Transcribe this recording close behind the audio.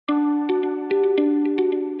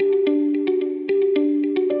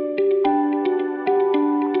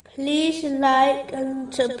like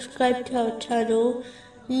and subscribe to our channel.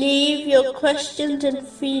 Leave your questions and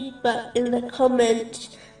feedback in the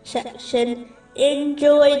comments section.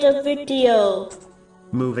 Enjoy the video.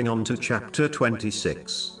 Moving on to chapter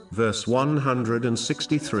 26, verse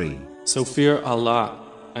 163. So fear Allah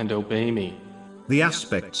and obey me. The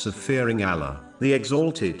aspects of fearing Allah, the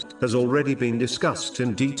Exalted, has already been discussed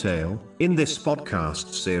in detail in this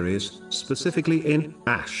podcast series, specifically in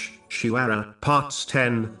Ash-Shu'ara parts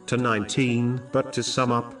 10 to 19. But to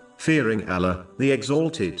sum up, fearing Allah, the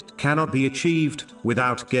Exalted, cannot be achieved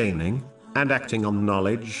without gaining and acting on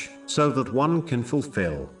knowledge, so that one can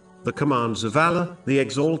fulfill the commands of Allah, the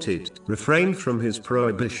Exalted, refrain from his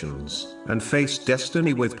prohibitions, and face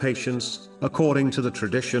destiny with patience, according to the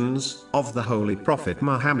traditions of the Holy Prophet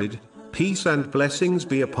Muhammad, peace and blessings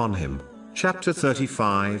be upon him. Chapter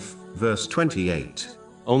 35, verse 28.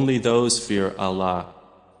 Only those fear Allah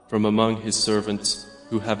from among his servants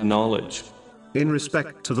who have knowledge. In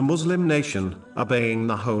respect to the Muslim nation, obeying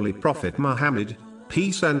the Holy Prophet Muhammad,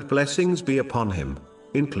 peace and blessings be upon him,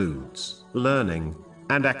 includes learning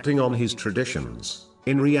and acting on his traditions.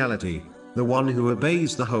 In reality, the one who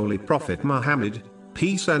obeys the Holy Prophet Muhammad,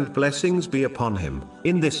 peace and blessings be upon him,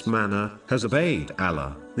 in this manner, has obeyed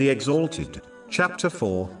Allah, the Exalted. Chapter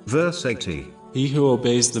 4, verse 80. He who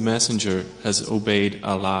obeys the Messenger has obeyed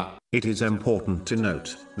Allah. It is important to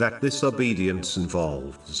note that this obedience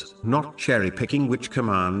involves not cherry-picking which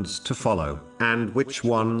commands to follow, and which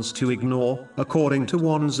ones to ignore, according to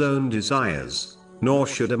one's own desires. Nor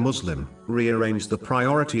should a Muslim rearrange the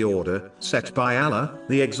priority order set by Allah,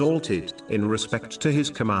 the Exalted, in respect to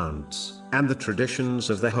his commands, and the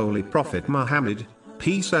traditions of the Holy Prophet Muhammad,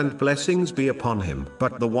 peace and blessings be upon him.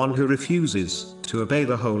 But the one who refuses to obey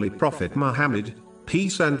the Holy Prophet Muhammad,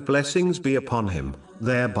 peace and blessings be upon him,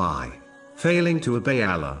 thereby failing to obey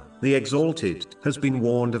Allah, the Exalted, has been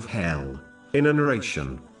warned of hell. In a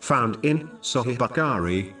narration found in Sahih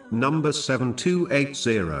Bukhari, number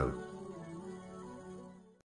 7280.